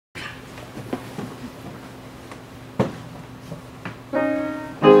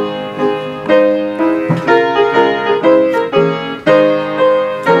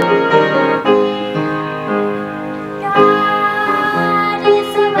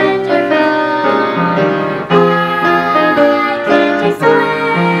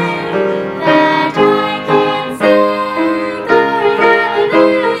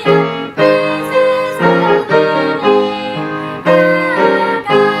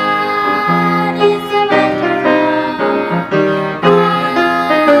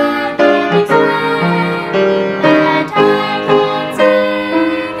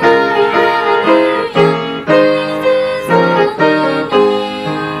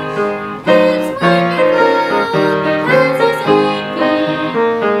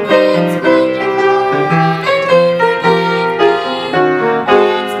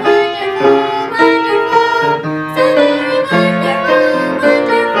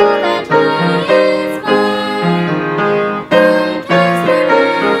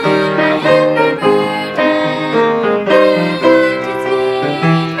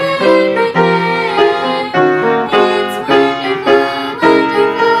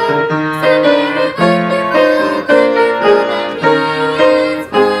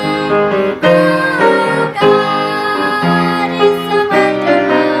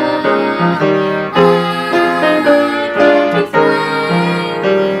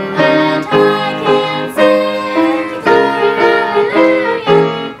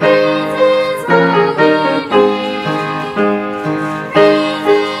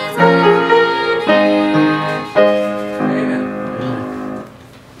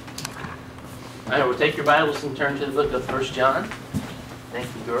All right, we'll take your Bibles and turn to the book of 1 John. Thank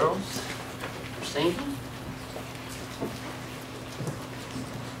you, girls, for singing.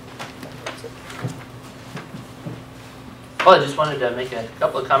 Well, I just wanted to make a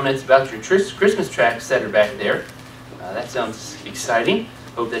couple of comments about your Christmas tracts that are back there. That sounds exciting.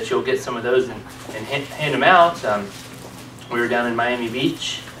 Hope that you'll get some of those and hand them out. We were down in Miami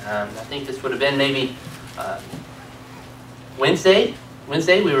Beach. I think this would have been maybe Wednesday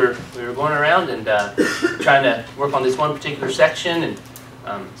we were going around and trying to work on this one particular section,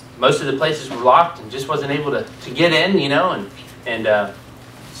 and most of the places were locked and just wasn't able to get in, you know, and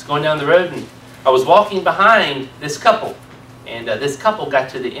just going down the road, and I was walking behind this couple, and this couple got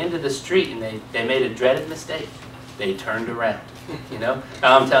to the end of the street and they made a dreaded mistake. They turned around, you know.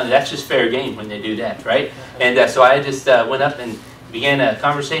 I'm telling you, that's just fair game when they do that, right? And so I just went up and began a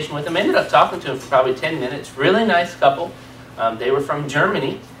conversation with them. Ended up talking to them for probably 10 minutes. Really nice couple. They were from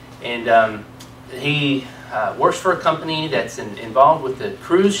Germany, and he works for a company that's involved with the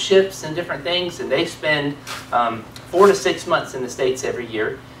cruise ships and different things, and they spend 4 to 6 months in the States every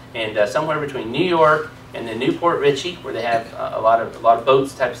year, and somewhere between New York and then Newport Richie, where they have a lot of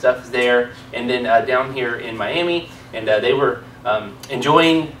boats type stuff is there, and then down here in Miami, and they were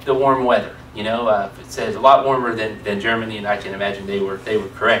enjoying the warm weather. You know, it says a lot warmer than Germany, and I can imagine they were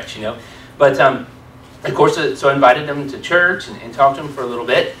correct. You know, but of course, so I invited them to church and talked to them for a little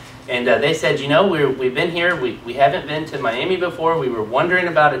bit, and they said, you know, we've been here, we haven't been to Miami before. We were wondering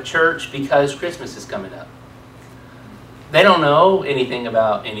about a church because Christmas is coming up. They don't know anything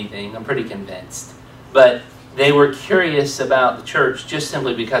about anything, I'm pretty convinced. But they were curious about the church just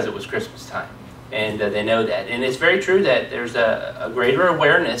simply because it was Christmas time. And they know that. And it's very true that there's a greater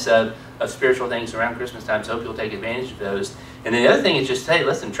awareness of spiritual things around Christmas time, so I hope you'll take advantage of those. And then the other thing is just, hey,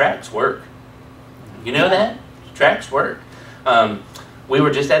 listen, tracts work. You know that? Tracts work. We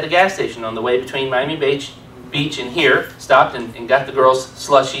were just at the gas station on the way between Miami Beach and here, stopped and got the girls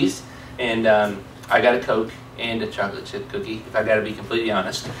slushies, and I got a Coke and a chocolate chip cookie, if I got to be completely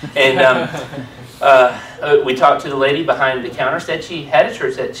honest. And we talked to the lady behind the counter, said she had a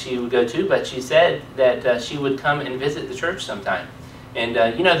church that she would go to, but she said that she would come and visit the church sometime. And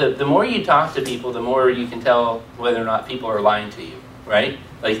you know, the more you talk to people, the more you can tell whether or not people are lying to you, right?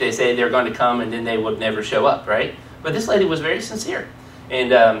 Like they say they're going to come and then they would never show up, right? But this lady was very sincere.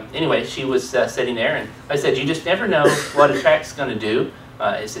 And anyway, she was sitting there, and I said, you just never know what a tract's going to do.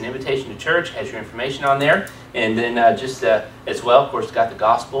 It's an invitation to church, has your information on there, and then just as well, of course, got the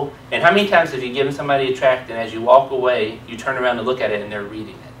gospel. And how many times have you given somebody a tract, and as you walk away, you turn around and look at it, and they're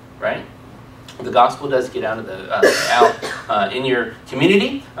reading it, right? The gospel does get out in your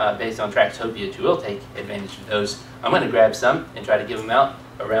community based on tracts. Hope that you will take advantage of those. I'm going to grab some and try to give them out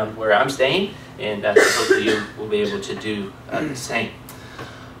around where I'm staying, and hopefully you will be able to do the same.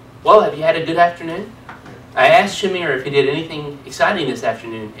 Well, have you had a good afternoon? I asked Shamir if he did anything exciting this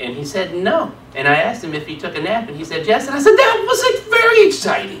afternoon, and he said no. And I asked him if he took a nap, and he said yes. And I said, that was very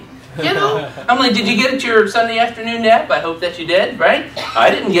exciting. You know? I'm like, did you get your Sunday afternoon nap? I hope that you did, right? I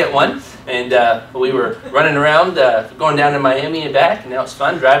didn't get one. And we were running around, going down to Miami and back, and that was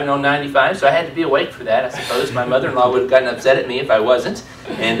fun, driving on 95. So I had to be awake for that, I suppose. My mother-in-law would have gotten upset at me if I wasn't.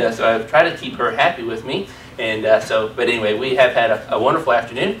 And so I tried to keep her happy with me. And but anyway, we have had a wonderful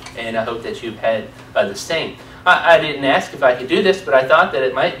afternoon, and I hope that you've had the same. I didn't ask if I could do this, but I thought that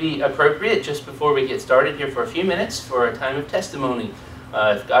it might be appropriate just before we get started here for a few minutes for a time of testimony.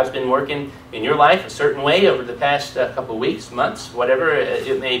 If God's been working in your life a certain way over the past couple of weeks, months, whatever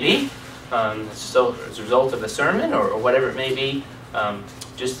it may be, so as a result of a sermon or whatever it may be,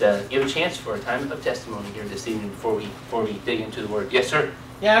 just give a chance for a time of testimony here this evening before we dig into the Word. Yes, sir.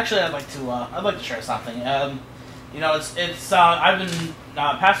 Yeah, actually, I'd like to share something. You know, it's I've been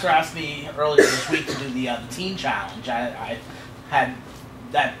Pastor asked me earlier this week to do the teen challenge. I had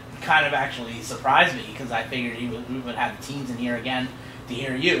that kind of actually surprised me because I figured we would have the teens in here again to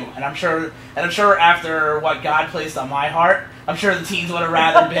hear you, and I'm sure after what God placed on my heart, I'm sure the teens would have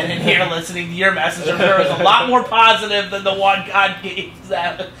rather been in here listening to your message. I'm sure it was a lot more positive than the one God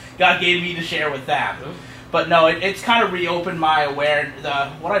gave me to share with them. But no, it's kind of reopened my awareness.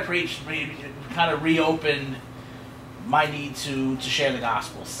 What I preached kind of reopened my need to share the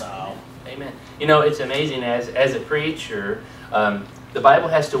gospel. So, amen. You know, it's amazing as a preacher, the Bible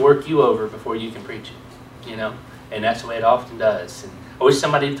has to work you over before you can preach it. You know, and that's the way it often does. And I wish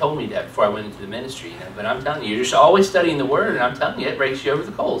somebody had told me that before I went into the ministry. You know, but I'm telling you, you're just always studying the Word, and I'm telling you, it breaks you over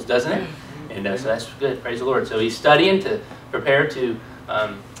the coals, doesn't it? And so that's good. Praise the Lord. So he's studying to prepare to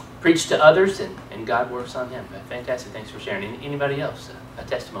preach to others, and God works on him. Fantastic. Thanks for sharing. Anybody else? A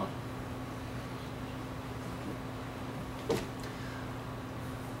testimony?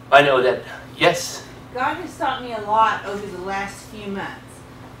 I know that Yes. God has taught me a lot over the last few months.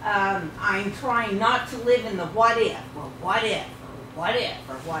 I'm trying not to live in the what if, or what if, or what if,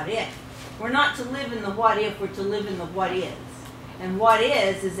 or what if. We're not to live in the what if, we're to live in the what is. And what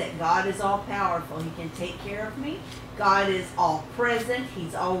is that God is all powerful. He can take care of me. God is all present.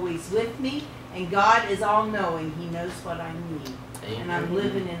 He's always with me. And God is all knowing. He knows what I need. Amen. And I'm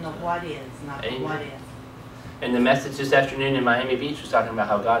living in the what is, not Amen. The what if. And the message this afternoon in Miami Beach was talking about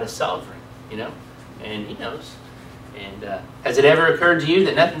how God is sovereign, you know, and He knows. And has it ever occurred to you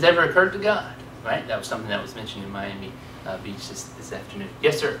that nothing's ever occurred to God? Right? That was something that was mentioned in Miami Beach this afternoon.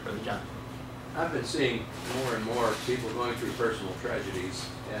 Yes, sir, Brother John. I've been seeing more and more people going through personal tragedies,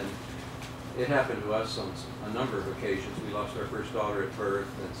 and it happened to us on a number of occasions. We lost our first daughter at birth,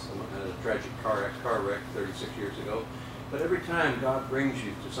 and someone had a tragic car wreck 36 years ago. But every time God brings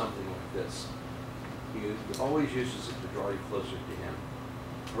you to something like this, He always uses it to draw you closer to Him.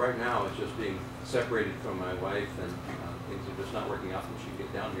 Right now, it's just being separated from my wife, and things are just not working out, and she can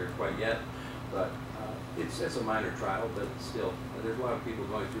get down here quite yet. But it's a minor trial, but still, there's a lot of people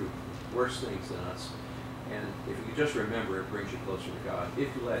going through worse things than us. And if you just remember, it brings you closer to God. If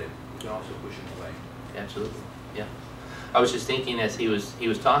you let it, you can also push Him away. Absolutely, yeah. I was just thinking as he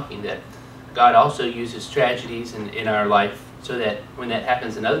was talking that God also uses tragedies in our life so that when that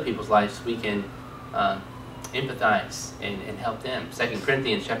happens in other people's lives, we can empathize and help them. 2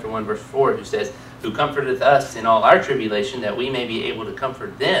 Corinthians chapter 1, verse 4, who says, "Who comforteth us in all our tribulation, that we may be able to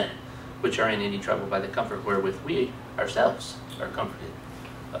comfort them which are in any trouble by the comfort wherewith we ourselves are comforted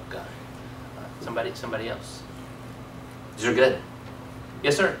of God." Somebody else. These are good.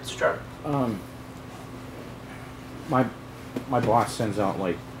 Yes, sir. Mr. Charlie. My boss sends out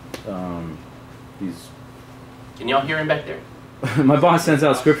like these. Can y'all hear him back there? My boss sends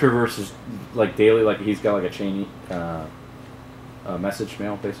out scripture verses like daily, like he's got like a chain message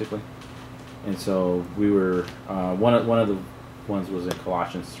mail basically. And so we were one of the ones was in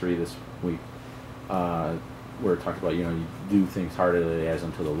Colossians 3 this week, where it talked about, you know, you do things heartily as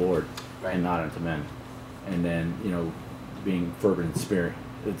unto the Lord, right, and not unto men. And then, you know, being fervent in spirit.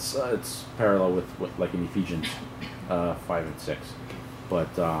 It's parallel with like in Ephesians 5 and 6.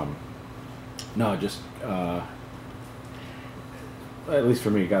 But no, just at least for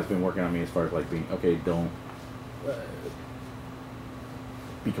me, God's been working on me as far as like being okay. Don't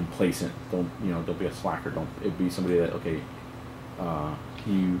be complacent. Don't be a slacker. Don't be somebody that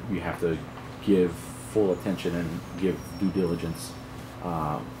you have to give full attention and give due diligence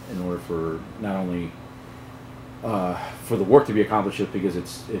in order for not only for the work to be accomplished because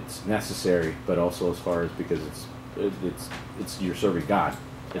it's necessary, but also as far as because it's you're serving God.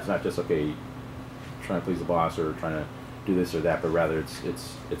 It's not just trying to please the boss or trying to do this or that, but rather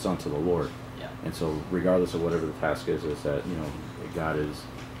it's unto the Lord. Yeah. And so regardless of whatever the task is that, you know, God is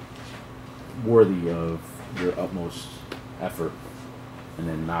worthy of your utmost effort, and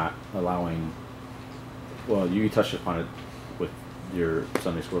then not allowing, well, you touched upon it with your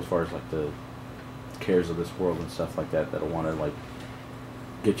Sunday school as far as like the cares of this world and stuff like that'll want to like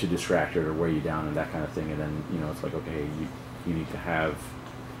get you distracted or wear you down and that kind of thing. And then, you know, it's like, okay, you need to have,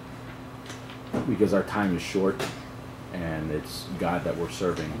 because our time is short and it's God that we're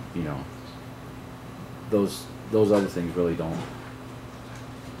serving, you know, those other things really don't,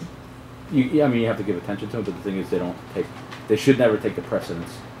 you have to give attention to them, but the thing is they should never take the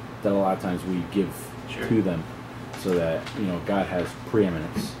precedence that a lot of times we give to them, so that, you know, God has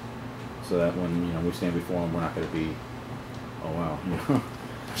preeminence, so that when, you know, we stand before Him, we're not going to be, oh wow, you know,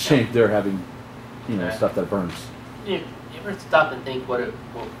 ashamed they're having, you know, stuff that burns. You ever stop and think where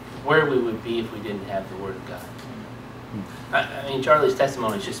we would be if we didn't have the Word of God? I mean, Charlie's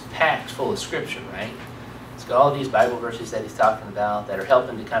testimony is just packed full of Scripture, right? It's got all these Bible verses that he's talking about that are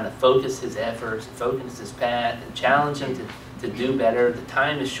helping to kind of focus his efforts, and focus his path, and challenge him to do better. The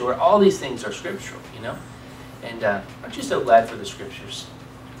time is short. All these things are scriptural, you know? And aren't you so glad for the Scriptures?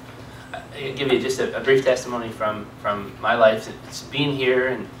 I'll give you just a brief testimony from my life. It's being here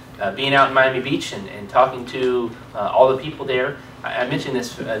and being out in Miami Beach and talking to all the people there. I mentioned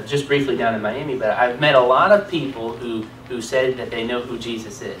this just briefly down in Miami, but I've met a lot of people who said that they know who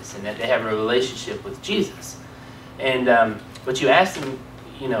Jesus is and that they have a relationship with Jesus. And but you ask them,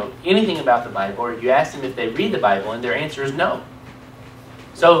 you know, anything about the Bible, or you ask them if they read the Bible, and their answer is no.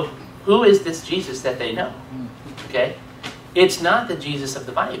 So who is this Jesus that they know? Okay, it's not the Jesus of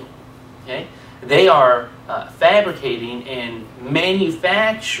the Bible. Okay, they are fabricating and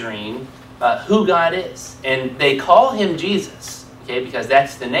manufacturing who God is, and they call Him Jesus. Okay, because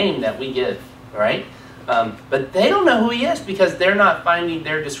that's the name that we give, right? But they don't know who He is because they're not finding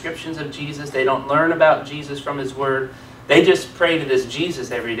their descriptions of Jesus. They don't learn about Jesus from His Word. They just pray to this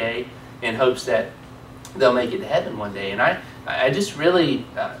Jesus every day, in hopes that they'll make it to heaven one day. And I just really,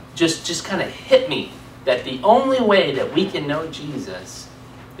 just kind of hit me that the only way that we can know Jesus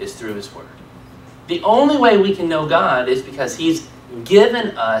is through His Word. The only way we can know God is because He's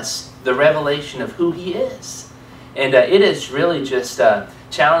given us the revelation of who He is. And it has really just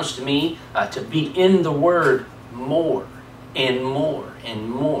challenged me to be in the Word more and more and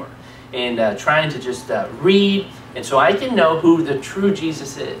more. And trying to just read, and so I can know who the true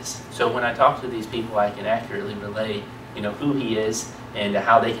Jesus is. So when I talk to these people, I can accurately relay, who He is and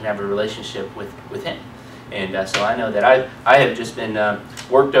how they can have a relationship with Him. And so I know that I have just been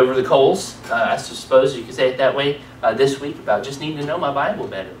worked over the coals, I suppose you could say it that way, this week about just needing to know my Bible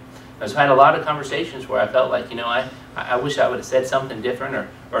better. I've had a lot of conversations where I felt like, I wish I would have said something different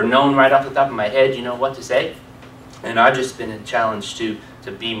or known right off the top of my head, what to say. And I've just been challenged to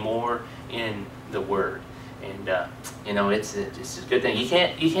be more in the Word. And, it's a good thing. You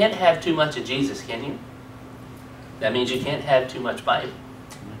can't have too much of Jesus, can you? That means you can't have too much Bible.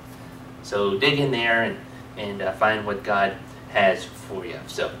 So dig in there and find what God has for you.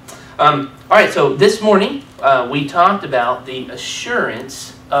 So, all right, so this morning we talked about the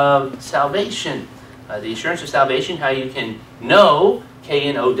assurance of salvation. The assurance of salvation, how you can know,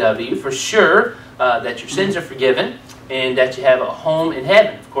 K-N-O-W, for sure that your sins are forgiven and that you have a home in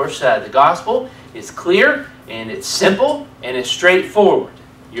heaven. Of course, the gospel is clear and it's simple and it's straightforward.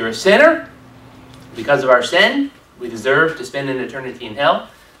 You're a sinner. Because of our sin, we deserve to spend an eternity in hell.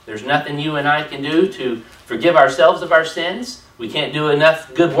 There's nothing you and I can do to forgive ourselves of our sins. We can't do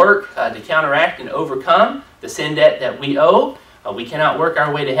enough good work to counteract and overcome the sin debt that we owe. We cannot work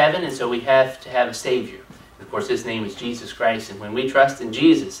our way to heaven, and so we have to have a Savior. And of course, His name is Jesus Christ, and when we trust in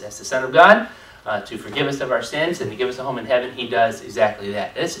Jesus as the Son of God to forgive us of our sins and to give us a home in heaven, He does exactly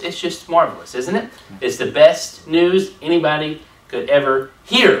that. It's just marvelous, isn't it? It's the best news anybody could ever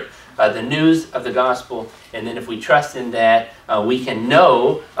hear. The news of the gospel, and then if we trust in that, we can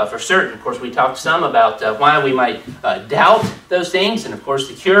know for certain. Of course, we talked some about why we might doubt those things, and of course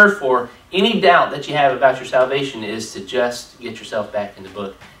the cure for any doubt that you have about your salvation is to just get yourself back in the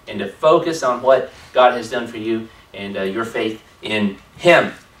book and to focus on what God has done for you and your faith in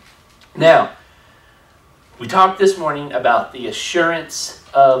Him. Now, we talked this morning about the assurance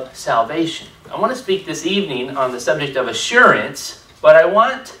of salvation. I want to speak this evening on the subject of assurance, but I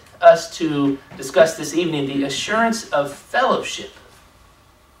want us to discuss this evening the assurance of fellowship.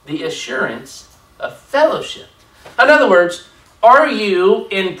 The assurance of fellowship. In other words, are you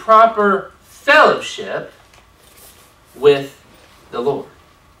in proper fellowship with the Lord?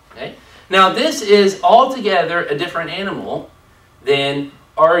 Okay? Now this is altogether a different animal than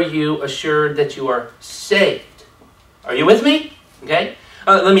are you assured that you are saved? Are you with me? Okay?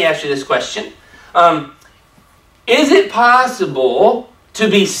 Let me ask you this question. Is it possible to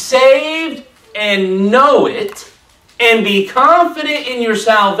be saved and know it and be confident in your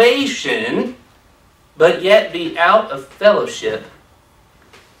salvation, but yet be out of fellowship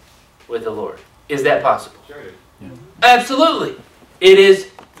with the Lord? Is that possible? Sure. Yeah. Absolutely. It is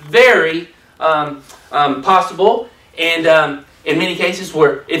very possible, and in many cases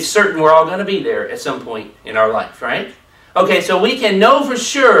it's certain we're all going to be there at some point in our life, right? Okay, so we can know for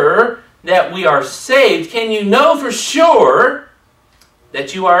sure that we are saved. Can you know for sure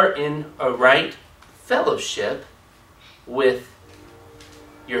that you are in a right fellowship with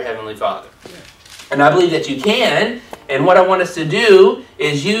your Heavenly Father? Yeah. And I believe that you can. And what I want us to do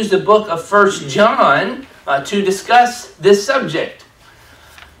is use the book of 1 John to discuss this subject.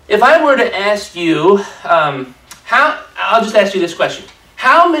 If I were to ask you, I'll just ask you this question.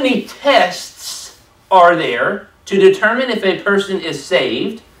 How many tests are there to determine if a person is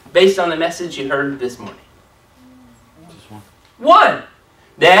saved based on the message you heard this morning? Just one. One.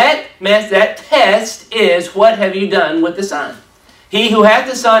 That test is, what have you done with the Son? He who hath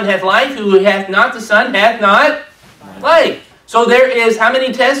the Son hath life, who hath not the Son hath not life. So there is how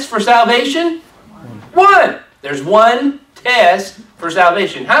many tests for salvation? One. There's one test for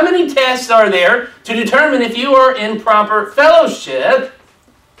salvation. How many tests are there to determine if you are in proper fellowship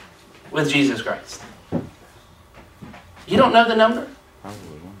with Jesus Christ? You don't know the number?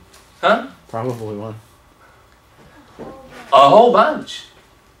 Probably one. Huh? Probably one. A whole bunch.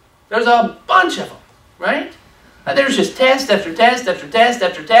 There's a bunch of them, right? There's just test after test after test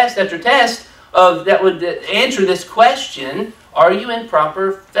after test after test that would answer this question: are you in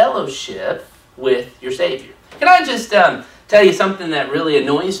proper fellowship with your Savior? Can I just tell you something that really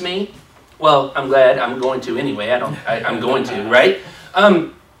annoys me? Well, I'm glad I'm going to anyway. I'm going to, right?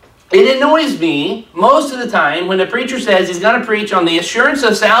 It annoys me most of the time when the preacher says he's going to preach on the assurance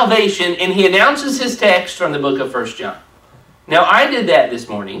of salvation and he announces his text from the book of 1 John. Now, I did that this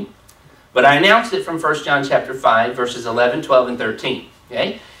morning, But I announced it from 1 John chapter 5, verses 11, 12, and 13.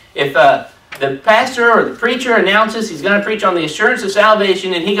 Okay? If the pastor or the preacher announces he's going to preach on the assurance of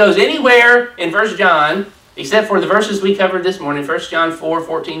salvation, and he goes anywhere in 1 John, except for the verses we covered this morning, 1 John 4,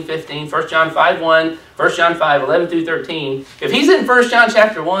 14, 15, 1 John 5, 1, 1 John 5, 11 through 13. If he's in 1 John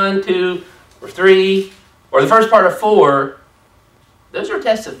chapter 1, 2, or 3, or the first part of 4, those are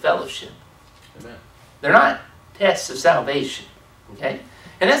tests of fellowship. Amen. They're not tests of salvation. Okay?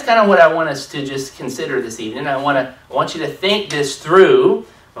 And that's kind of what I want us to just consider this evening. I want you to think this through.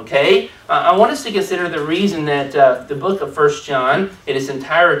 Okay? I want us to consider the reason that the book of 1 John in its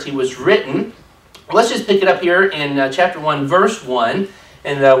entirety was written. Let's just pick it up here in chapter 1, verse 1,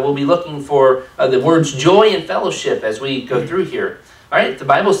 and we'll be looking for the words joy and fellowship as we go through here. All right, the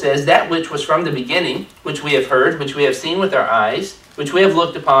Bible says, that which was from the beginning, which we have heard, which we have seen with our eyes, which we have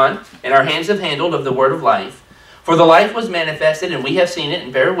looked upon, and our hands have handled of the word of life. For the life was manifested, and we have seen it,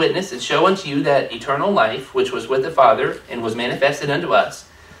 and bear witness, and show unto you that eternal life, which was with the Father, and was manifested unto us.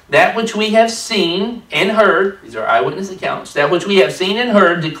 That which we have seen and heard, these are eyewitness accounts, that which we have seen and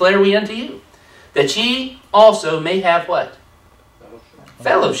heard declare we unto you, that ye also may have what?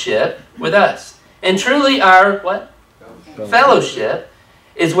 Fellowship with us. And truly our what? Fellowship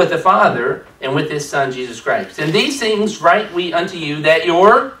is with the Father and with His Son, Jesus Christ. And these things write we unto you, that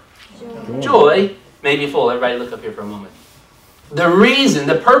your joy may be full. Everybody look up here for a moment. The reason,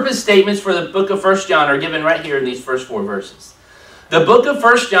 the purpose statements for the book of 1 John are given right here in these first 4 verses. The book of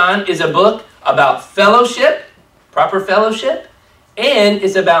 1 John is a book about fellowship, proper fellowship, and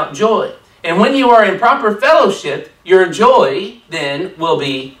it's about joy. And when you are in proper fellowship, your joy then will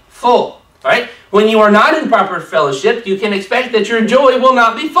be full. Right? When you are not in proper fellowship, you can expect that your joy will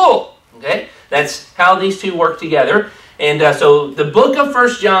not be full. Okay? That's how these two work together. And so the book of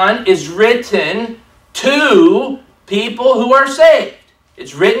 1 John is written to people who are saved.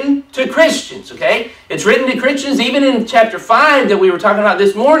 It's written to Christians. Okay? It's written to Christians even in chapter 5 that we were talking about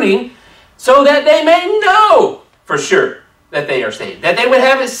this morning, so that they may know for sure that they are saved. That they would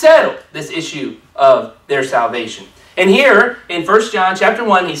have it settled, this issue of their salvation. And here, in 1 John chapter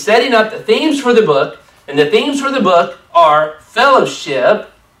 1, he's setting up the themes for the book. And the themes for the book are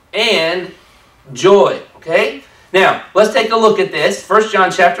fellowship and joy. Okay? Now, let's take a look at this. 1 John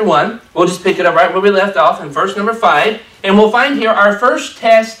chapter 1. We'll just pick it up right where we left off in verse number 5. And we'll find here our first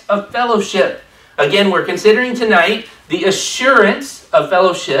test of fellowship. Again, we're considering tonight the assurance of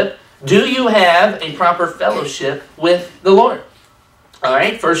fellowship. Do you have a proper fellowship with the Lord? All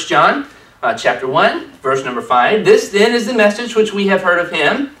right, 1 John chapter 1, verse number 5. This then is the message which we have heard of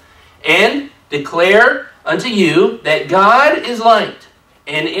Him, and declare unto you that God is light,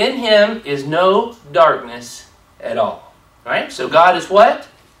 and in Him is no darkness at all. All right, so God is what?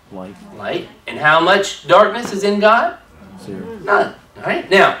 Light. Light. And how much darkness is in God? 0. None. All right,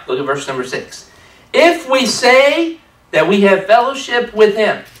 now look at verse number 6. If we say that we have fellowship with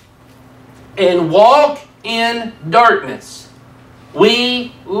Him, and walk in darkness,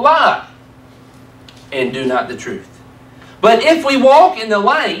 we lie and do not the truth. But if we walk in the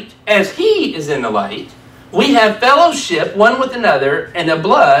light, as He is in the light, we have fellowship one with another, and the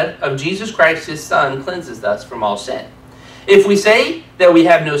blood of Jesus Christ His Son cleanses us from all sin. If we say that we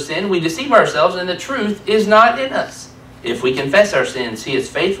have no sin, we deceive ourselves, and the truth is not in us. If we confess our sins, He is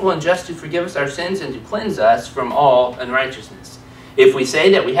faithful and just to forgive us our sins and to cleanse us from all unrighteousness. If we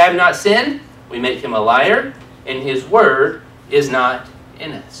say that we have not sinned, we make Him a liar, and His word is not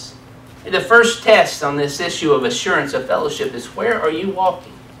in us. The first test on this issue of assurance of fellowship is, where are you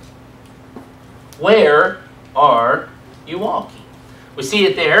walking? Where are you walking? We see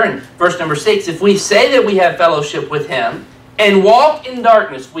it there in verse number 6. If we say that we have fellowship with Him and walk in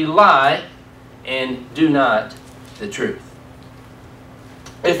darkness, we lie and do not the truth.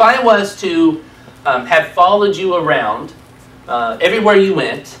 If I was to have followed you around everywhere you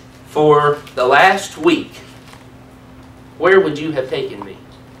went for the last week, where would you have taken me?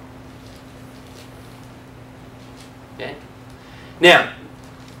 Okay. Now,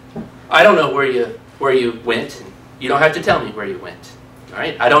 I don't know where you went. And you don't have to tell me where you went. All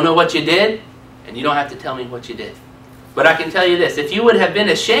right. I don't know what you did, and you don't have to tell me what you did. But I can tell you this: if you would have been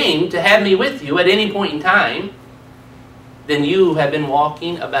ashamed to have me with you at any point in time, then you have been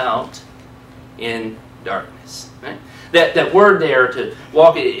walking about in darkness. Right? That word there, to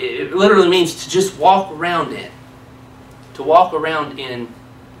walk, it literally means to just walk around in. To walk around in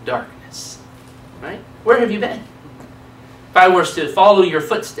darkness. Right? Where have you been? If I was to follow your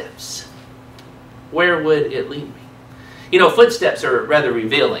footsteps, where would it lead me? You know, footsteps are rather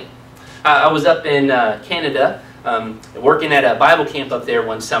revealing. I was up in Canada, working at a Bible camp up there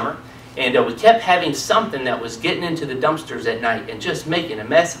one summer, And we kept having something that was getting into the dumpsters at night and just making a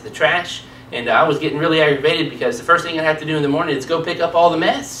mess of the trash. And I was getting really aggravated because the first thing I have to do in the morning is go pick up all the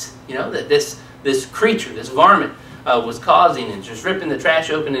mess, you know, that this creature, this varmint, was causing, and just ripping the trash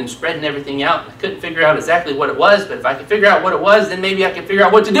open and spreading everything out. I couldn't figure out exactly what it was, but if I could figure out what it was, then maybe I could figure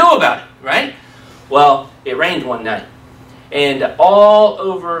out what to do about it, right? Well, it rained one night, and all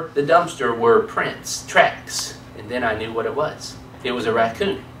over the dumpster were prints, tracks, and then I knew what it was. It was a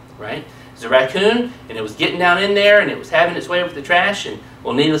raccoon, right? It was a raccoon, and it was getting down in there, and it was having its way with the trash, and,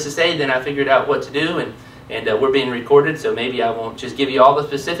 well, needless to say, then I figured out what to do, and we're being recorded, so maybe I won't just give you all the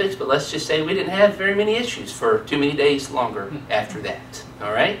specifics, but let's just say we didn't have very many issues for too many days longer after that,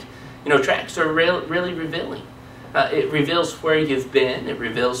 all right? You know, tracks are really revealing. It reveals where you've been. It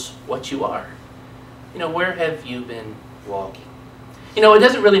reveals what you are. You know, where have you been walking? You know, it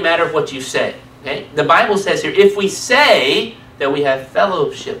doesn't really matter what you say, okay? The Bible says here, if we say that we have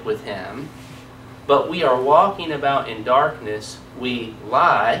fellowship with Him, but we are walking about in darkness, we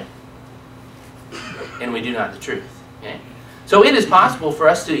lie, and we do not the truth. Okay? So it is possible for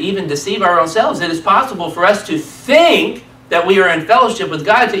us to even deceive our own selves. It is possible for us to think that we are in fellowship with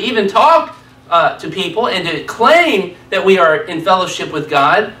God, to even talk to people and to claim that we are in fellowship with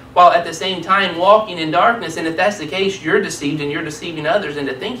God, while at the same time walking in darkness. And if that's the case, you're deceived and you're deceiving others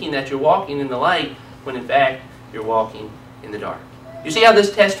into thinking that you're walking in the light, when in fact you're walking in the dark. You see how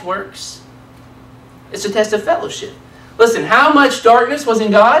this test works? It's a test of fellowship. Listen, how much darkness was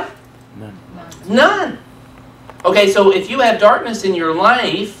in God? None. None. Okay, so if you have darkness in your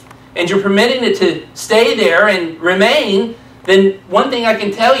life and you're permitting it to stay there and remain, then one thing I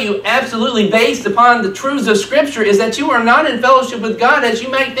can tell you, absolutely based upon the truths of Scripture, is that you are not in fellowship with God as you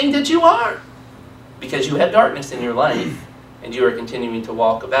might think that you are. Because you have darkness in your life and you are continuing to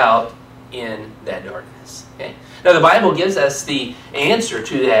walk about in that darkness. Okay? Now the Bible gives us the answer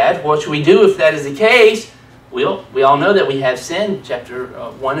to that. What should we do if that is the case? We all know that we have sin. Chapter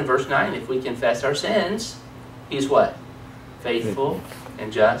 1 and verse 9. If we confess our sins, He's what? Faithful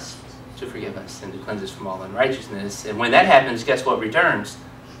and just to forgive us and to cleanse us from all unrighteousness. And when that happens, guess what returns?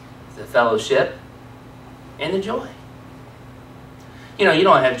 The fellowship and the joy. You know, you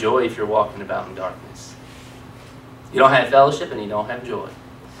don't have joy if you're walking about in darkness. You don't have fellowship and you don't have joy.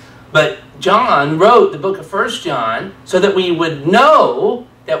 But John wrote the book of 1 John so that we would know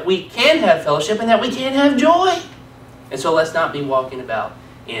that we can have fellowship and that we can have joy. And so let's not be walking about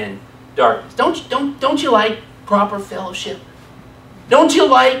in darkness. Don't you like proper fellowship? Don't you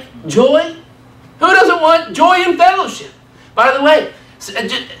like joy? Who doesn't want joy and fellowship? By the way,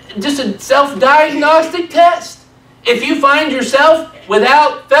 just a self-diagnostic test. If you find yourself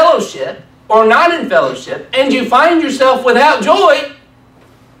without fellowship or not in fellowship, and you find yourself without joy,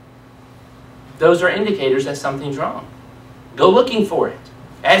 those are indicators that something's wrong. Go looking for it.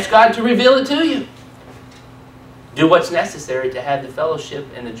 Ask God to reveal it to you. Do what's necessary to have the fellowship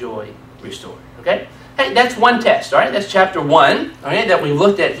and the joy restored. Okay? Hey, that's one test, all right? That's chapter 1, all right, that we've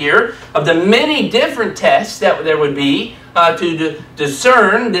looked at here, of the many different tests that there would be to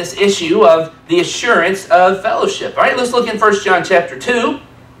discern this issue of the assurance of fellowship. All right, let's look in 1 John chapter 2.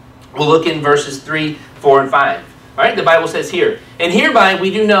 We'll look in verses 3, 4, and 5. All right, the Bible says here, "And hereby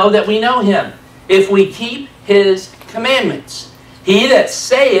we do know that we know Him, if we keep His commandments. He that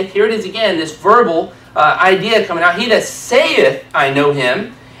saith," here it is again, this verbal idea coming out, "He that saith, I know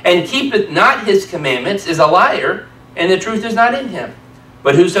Him, and keepeth not His commandments, is a liar, and the truth is not in him.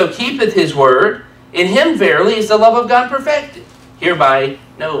 But whoso keepeth His word, in him verily is the love of God perfected. Hereby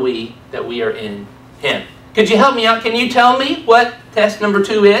know we that we are in Him." Could you help me out? Can you tell me what test number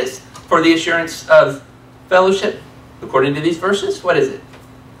 2 is for the assurance of fellowship according to these verses? What is it?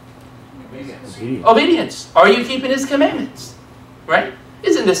 Obedience. Obedience. Are you keeping His commandments? Right?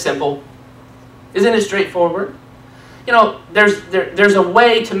 Isn't this simple? Isn't it straightforward? You know, there's a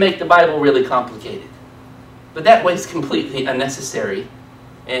way to make the Bible really complicated. But that way is completely unnecessary.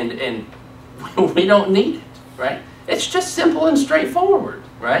 And we don't need it, right? It's just simple and straightforward,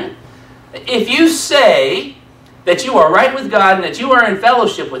 right? If you say that you are right with God and that you are in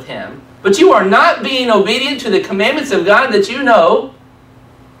fellowship with Him, but you are not being obedient to the commandments of God that you know,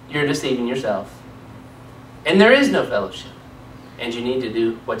 you're deceiving yourself. And there is no fellowship. And you need to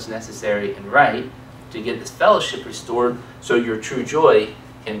do what's necessary and right to get this fellowship restored so your true joy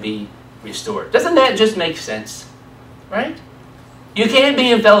can be restored. Doesn't that just make sense? Right? You can't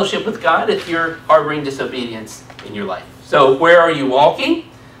be in fellowship with God if you're harboring disobedience in your life. So where are you walking?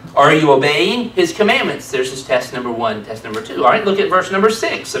 Are you obeying His commandments? There's this test number 1, test number 2. All right, look at verse number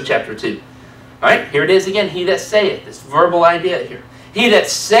 6 of chapter 2. All right, here it is again. He that saith, this verbal idea here. He that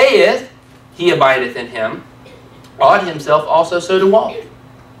saith, he abideth in Him, ought himself also so to walk.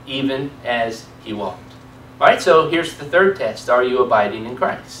 even as he walked. All right, so here's the third test. Are you abiding in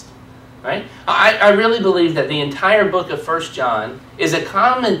Christ? Right? I really believe that the entire book of 1 John is a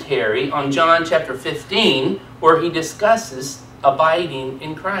commentary on John chapter 15, where he discusses abiding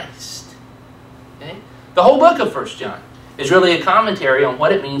in Christ. Okay? The whole book of 1 John is really a commentary on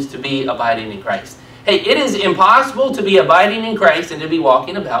what it means to be abiding in Christ. Hey, it is impossible to be abiding in Christ and to be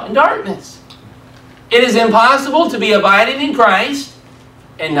walking about in darkness. It is impossible to be abiding in Christ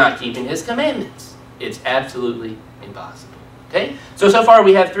and not keeping His commandments. It's absolutely impossible. Okay? So far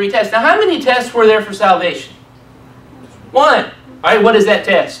we have 3 tests. Now, how many tests were there for salvation? 1. All right, what is that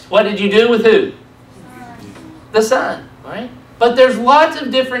test? What did you do with who? The Son. All right? But there's lots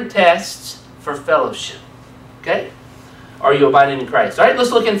of different tests for fellowship. Okay? Are you abiding in Christ? All right,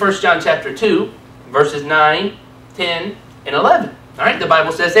 let's look in 1 John chapter 2, verses 9, 10, and 11. All right, the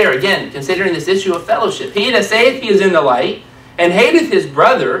Bible says there, again, considering this issue of fellowship, he that saith he is in the light, and hateth his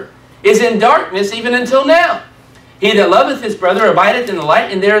brother, is in darkness even until now. He that loveth his brother abideth in the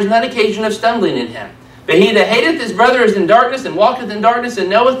light, and there is none occasion of stumbling in him. But he that hateth his brother is in darkness, and walketh in darkness, and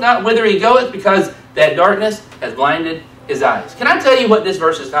knoweth not whither he goeth, because that darkness has blinded his eyes. Can I tell you what this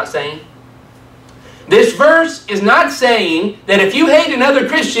verse is not saying? This verse is not saying that if you hate another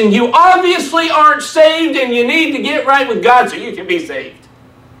Christian, you obviously aren't saved, and you need to get right with God so you can be saved.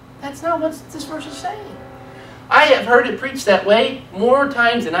 That's not what this verse is saying. I have heard it preached that way more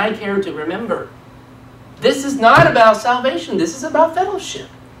times than I care to remember. This is not about salvation. This is about fellowship.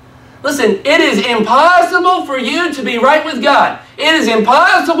 Listen, it is impossible for you to be right with God. It is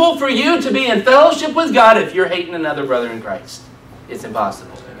impossible for you to be in fellowship with God if you're hating another brother in Christ. It's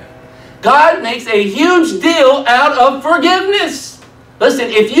impossible. God makes a huge deal out of forgiveness. Listen,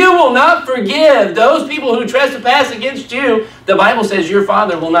 if you will not forgive those people who trespass against you, the Bible says your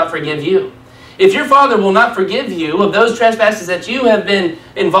Father will not forgive you. If your Father will not forgive you of those trespasses that you have been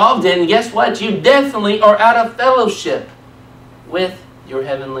involved in, guess what? You definitely are out of fellowship with your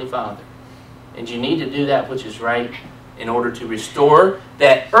Heavenly Father. And you need to do that which is right in order to restore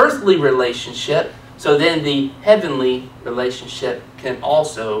that earthly relationship, so then the heavenly relationship can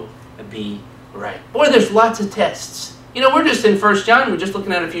also be right. Boy, there's lots of tests. You know, we're just in 1 John. We're just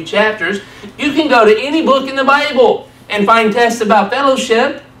looking at a few chapters. You can go to any book in the Bible and find tests about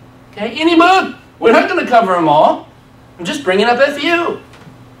fellowship. Okay, any book. We're not going to cover them all. I'm just bringing up a few.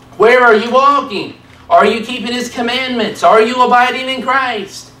 Where are you walking? Are you keeping His commandments? Are you abiding in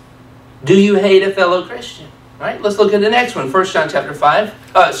Christ? Do you hate a fellow Christian? All right, let's look at the next one. 1 John chapter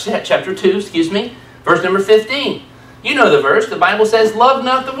 2, verse number 15. You know the verse. The Bible says, love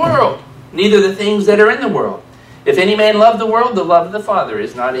not the world, neither the things that are in the world. If any man love the world, the love of the Father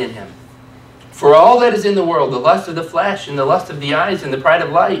is not in him. For all that is in the world, the lust of the flesh, and the lust of the eyes, and the pride of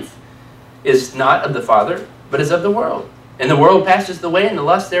life, is not of the Father, but is of the world. And the world passes away, and the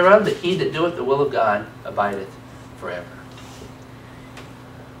lust thereof, but he that doeth the will of God abideth forever.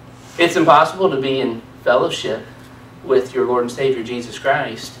 It's impossible to be in fellowship with your Lord and Savior Jesus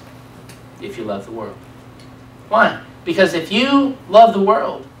Christ if you love the world. Why? Because if you love the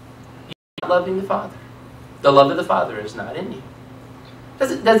world, you're not loving the Father. The love of the Father is not in you.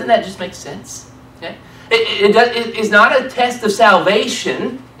 Doesn't that just make sense? Okay? It's not a test of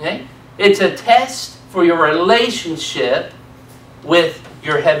salvation. Okay? It's a test for your relationship with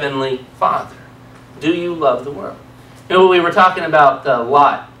your Heavenly Father. Do you love the world? You know, we were talking about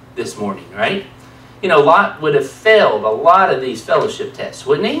Lot this morning, right? You know, Lot would have failed a lot of these fellowship tests,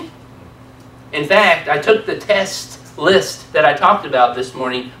 wouldn't he? In fact, I took the test list that I talked about this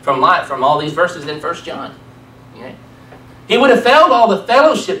morning from Lot, from all these verses in 1 John. Okay? He would have failed all the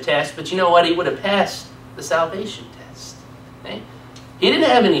fellowship tests, but you know what? He would have passed the salvation test. Okay? He didn't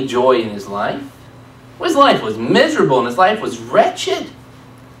have any joy in his life. His life was miserable and his life was wretched.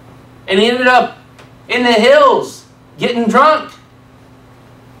 And he ended up in the hills getting drunk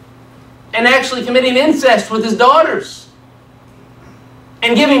and actually committing incest with his daughters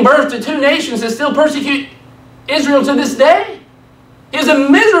and giving birth to 2 nations that still persecute Israel to this day. He was a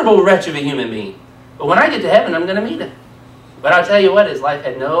miserable wretch of a human being. But when I get to heaven, I'm going to meet him. But I'll tell you what, his life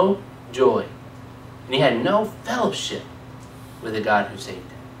had no joy. And he had no fellowship with the God who saved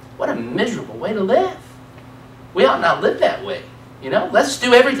him. What a miserable way to live. We ought not live that way. You know, let's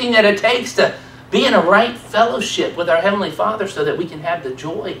do everything that it takes to be in a right fellowship with our Heavenly Father so that we can have the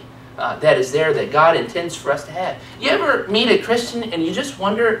joy that is there that God intends for us to have. You ever meet a Christian and you just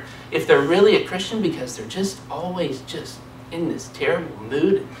wonder if they're really a Christian because they're just always just in this terrible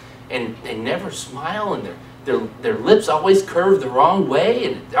mood and they never smile and their lips always curve the wrong way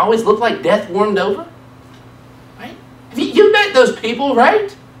and they always look like death warmed over? Right? You met those people,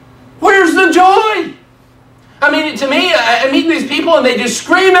 right? Where's the joy? I mean, to me, I meet these people and they just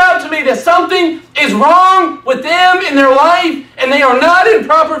scream out to me that something is wrong with them in their life and they are not in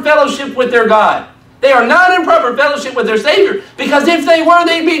proper fellowship with their God. They are not in proper fellowship with their Savior, because if they were,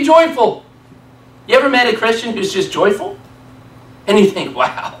 they'd be joyful. You ever met a Christian who's just joyful? And you think,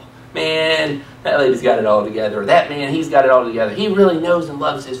 wow, man, that lady's got it all together. Or that man, he's got it all together. He really knows and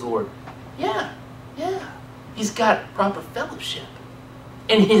loves his Lord. Yeah. He's got proper fellowship.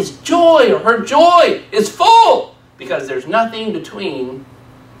 And his joy or her joy is full, because there's nothing between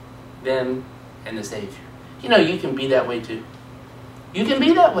them and the Savior. You know, you can be that way too. You can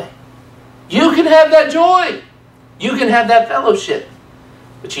be that way. You can have that joy. You can have that fellowship.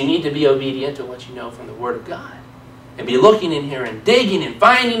 But you need to be obedient to what you know from the Word of God. And be looking in here and digging and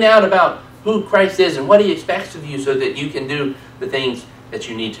finding out about who Christ is and what He expects of you, so that you can do the things that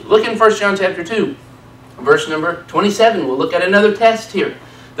you need to. Look in 1 John chapter 2, verse number 27. We'll look at another test here.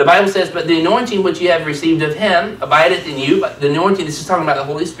 The Bible says, "But the anointing which ye have received of Him abideth in you." But the anointing, this is talking about the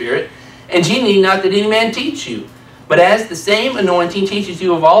Holy Spirit. "And ye need not that any man teach you. But as the same anointing teaches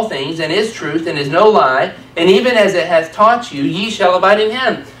you of all things, and is truth, and is no lie, and even as it hath taught you, ye shall abide in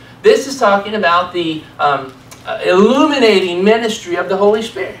Him." This is talking about the illuminating ministry of the Holy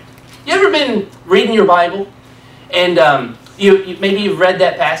Spirit. You ever been reading your Bible, and maybe you've read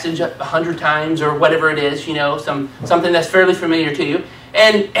that passage 100 times or whatever it is, you know, something that's fairly familiar to you,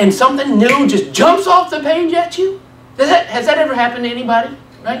 and something new just jumps off the page at you? Has that ever happened to anybody?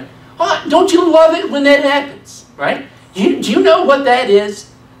 Right? Oh, don't you love it when that happens? Right? Do you know what that is?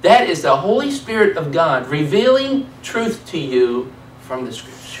 That is the Holy Spirit of God revealing truth to you from the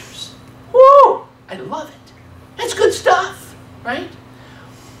Scriptures. Woo! I love it. That's good stuff, right?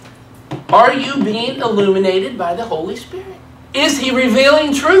 Are you being illuminated by the Holy Spirit? Is He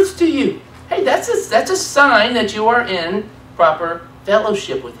revealing truth to you? Hey, that's a sign that you are in proper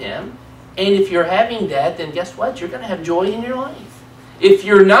fellowship with Him. And if you're having that, then guess what? You're going to have joy in your life. If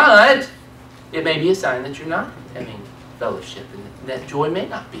you're not, it may be a sign that you're not having fellowship, and that joy may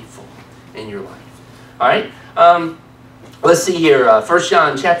not be full in your life. All right? Let's see here. 1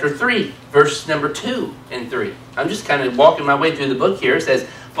 John chapter 3, verse number 2 and 3. I'm just kind of walking my way through the book here. It says,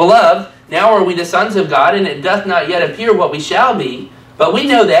 "Beloved, now are we the sons of God, and it doth not yet appear what we shall be. But we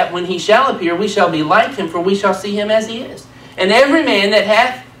know that when He shall appear, we shall be like Him, for we shall see Him as He is. And every man that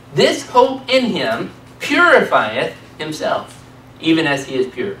hath this hope in Him purifieth himself, even as he is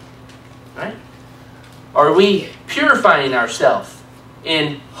pure." Right? Are we purifying ourselves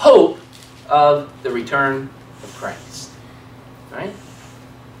in hope of the return of Christ? Right?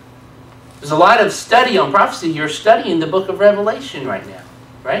 There's a lot of study on prophecy. You're studying the book of Revelation right now.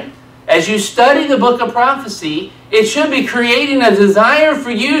 Right? As you study the book of prophecy, it should be creating a desire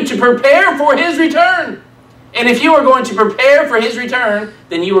for you to prepare for His return. And if you are going to prepare for His return,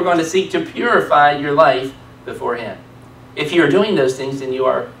 then you are going to seek to purify your life before Him. If you are doing those things, then you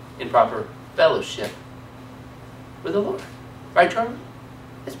are in proper fellowship with the Lord. Right, Charlie?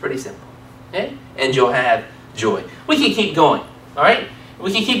 It's pretty simple. Okay? And you'll have joy. We can keep going. All right?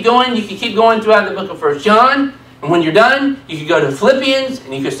 We can keep going. You can keep going throughout the book of 1 John. And when you're done, you could go to Philippians,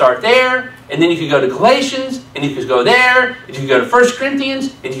 and you could start there. And then you could go to Galatians, and you could go there. And you could go to 1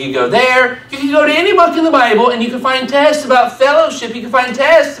 Corinthians, and you could go there. You can go to any book in the Bible, and you can find tests about fellowship. You can find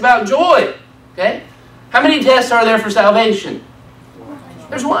tests about joy. Okay? How many tests are there for salvation?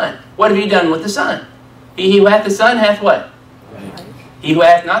 There's one. What have you done with the Son? He who hath the Son hath what? He who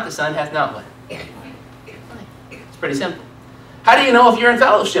hath not the Son hath not what? It's pretty simple. How do you know if you're in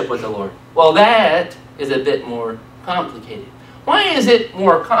fellowship with the Lord? Well, that is a bit more complicated. Why is it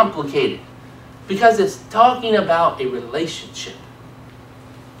more complicated? Because it's talking about a relationship.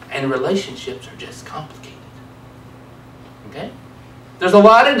 And relationships are just complicated. Okay? There's a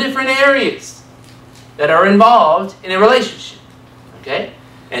lot of different areas that are involved in a relationship. Okay?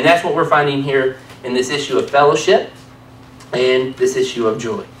 And that's what we're finding here in this issue of fellowship and this issue of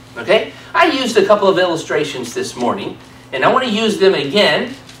joy. Okay? I used a couple of illustrations this morning, and I want to use them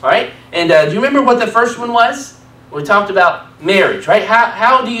again. All right? And do you remember what the first one was? We talked about marriage, right?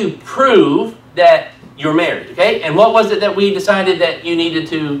 How do you prove that you're married? Okay? And what was it that we decided that you needed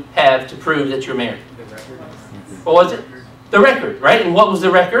to have to prove that you're married? The record. What was it? The record, right? And what was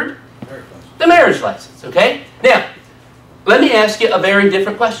the record? The marriage license. Okay? Now, let me ask you a very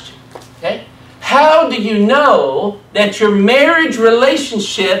different question. Okay? How do you know that your marriage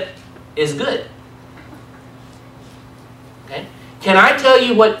relationship is good? Okay? Can I tell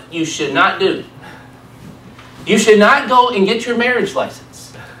you what you should not do? You should not go and get your marriage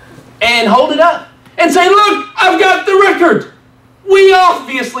license and hold it up and say, "Look, I've got the record. We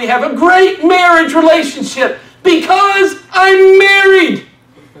obviously have a great marriage relationship because I'm married."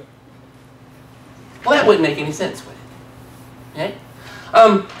 Well, that wouldn't make any sense, would it?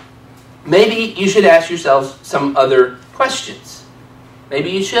 Okay? Maybe you should ask yourselves some other questions. Maybe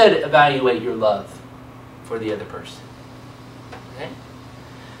you should evaluate your love for the other person. Okay?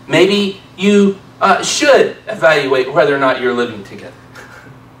 Maybe you should evaluate whether or not you're living together.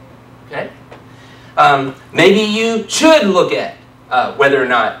 Okay? Maybe you should look at whether or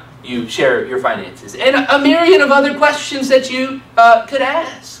not you share your finances. And a myriad of other questions that you could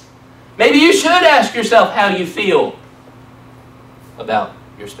ask. Maybe you should ask yourself how you feel about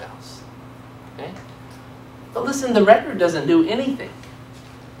your spouse. Okay? But listen, the record doesn't do anything,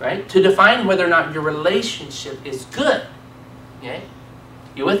 right, to define whether or not your relationship is good. Okay?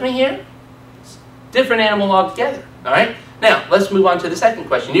 You with me here? It's a different animal altogether. All right? Now, let's move on to the second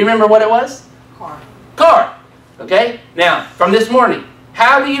question. Do you remember what it was? Car. Car. Okay? Now, from this morning,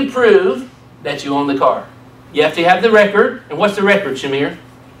 how do you prove that you own the car? You have to have the record. And what's the record, Shamir?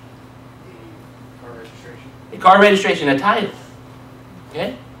 Car registration. A car registration, a title.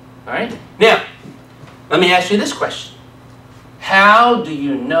 Okay? All right? Now, let me ask you this question. How do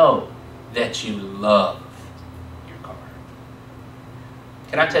you know that you love your car?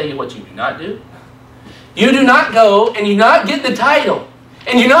 Can I tell you what you do not do? You do not go and you not get the title.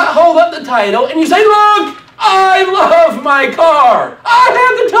 And you not hold up the title and you say, look, I love my car. I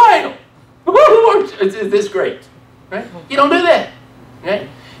have the title. Is this great? Right? You don't do that. Right?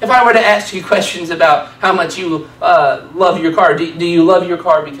 If I were to ask you questions about how much you love your car, do you love your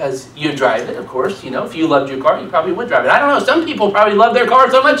car because you drive it? Of course, you know, if you loved your car, you probably would drive it. I don't know, some people probably love their car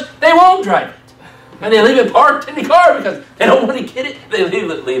so much they won't drive it. And they leave it parked in the car because they don't want to get it. They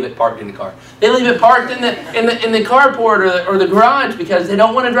leave it parked in the car. They leave it parked in the carport or the garage because they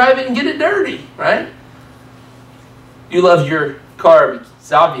don't want to drive it and get it dirty, right? You love your car,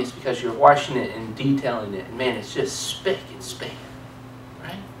 it's obvious because you're washing it and detailing it. And man, it's just spick and span.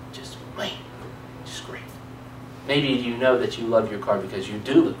 Right? Just, man, just great. Maybe you know that you love your car because you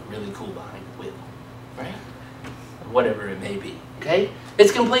do look really cool behind the wheel. Right? Or whatever it may be. Okay?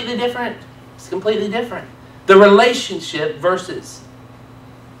 It's completely different. It's completely different. The relationship versus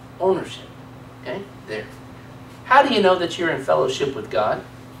ownership. Okay? There. How do you know that you're in fellowship with God?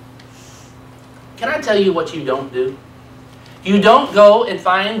 Can I tell you what you don't do? You don't go and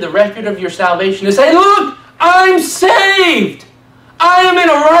find the record of your salvation and say, look, I'm saved. I am in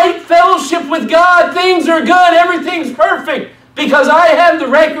a right fellowship with God. Things are good. Everything's perfect because I have the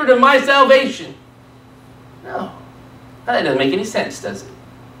record of my salvation. No. That doesn't make any sense, does it?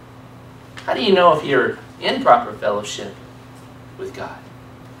 How do you know if you're in proper fellowship with God?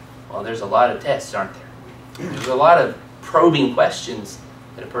 Well, there's a lot of tests, aren't there? There's a lot of probing questions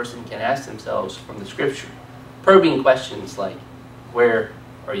that a person can ask themselves from the Scripture. Probing questions like, where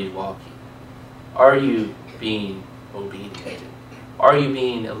are you walking? Are you being obedient? Are you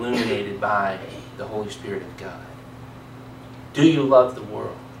being illuminated by the Holy Spirit of God? Do you love the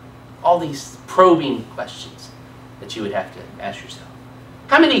world? All these probing questions that you would have to ask yourself.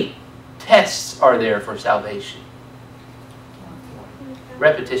 How many tests are there for salvation?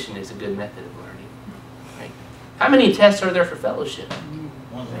 Repetition is a good method of learning. Right? How many tests are there for fellowship?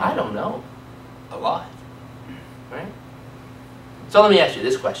 I don't know. A lot. Right? So let me ask you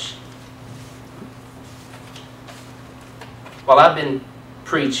this question. While I've been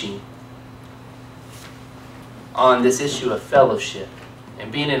preaching on this issue of fellowship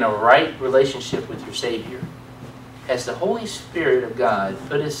and being in a right relationship with your Savior, has the Holy Spirit of God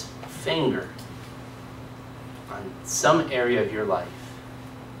put His finger on some area of your life?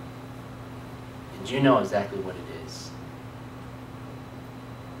 And you know exactly what it is.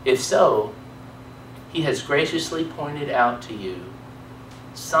 If so, He has graciously pointed out to you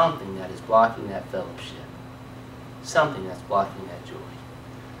something that is blocking that fellowship. Something that's blocking that joy.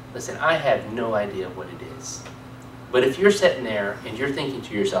 Listen, I have no idea what it is. But if you're sitting there and you're thinking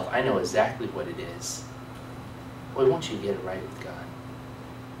to yourself, I know exactly what it is. Boy, won't you get it right with God?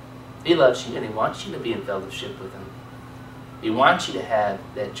 He loves you and He wants you to be in fellowship with Him. He wants you to have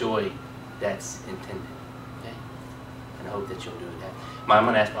that joy that's intended. Okay? And I hope that you'll do that. I'm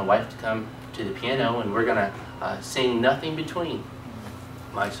going to ask my wife to come to the piano, and we're going to sing Nothing Between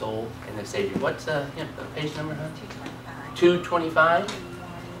My Soul and the Savior. What's the page number, huh? 225. 225?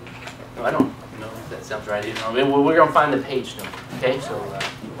 No, I don't know if that sounds right either. I mean, we're going to find the page number. Okay, so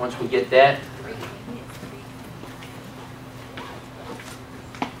once we get that.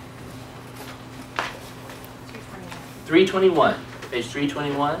 Page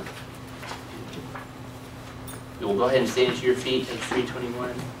 321. You will go ahead and stand to your feet, page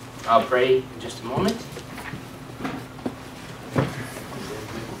 321. I'll pray in just a moment.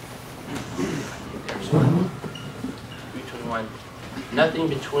 321. Nothing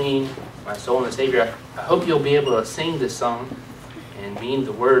between my my soul and the Savior. I hope you'll be able to sing this song and mean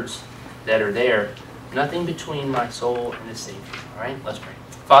the words that are there. Nothing between my soul and the Savior. All right, let's pray.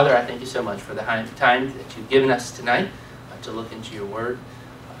 Father, I thank you so much for the time that you've given us tonight to look into your word.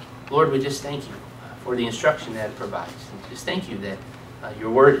 Lord, we just thank you for the instruction that it provides. And just thank you that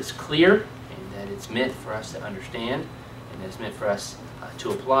your word is clear and that it's meant for us to understand and that it's meant for us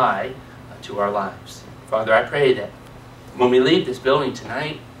to apply to our lives. Father, I pray that when we leave this building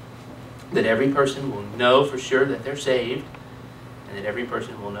tonight, that every person will know for sure that they're saved, and that every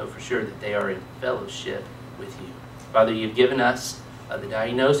person will know for sure that they are in fellowship with you. Father, you've given us the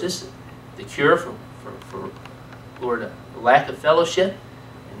diagnosis, the cure for Lord, a lack of fellowship,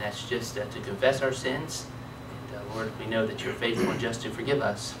 and that's just to confess our sins. And Lord, we know that you're faithful and just to forgive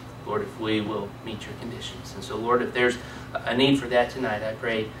us, Lord, if we will meet your conditions. And so, Lord, if there's a need for that tonight, I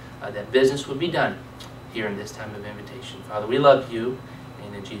pray that business would be done here in this time of invitation. Father, we love you,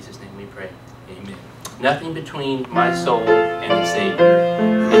 and in Jesus' name we pray. Amen. Nothing between my soul and the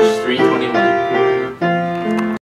Savior. Page 321.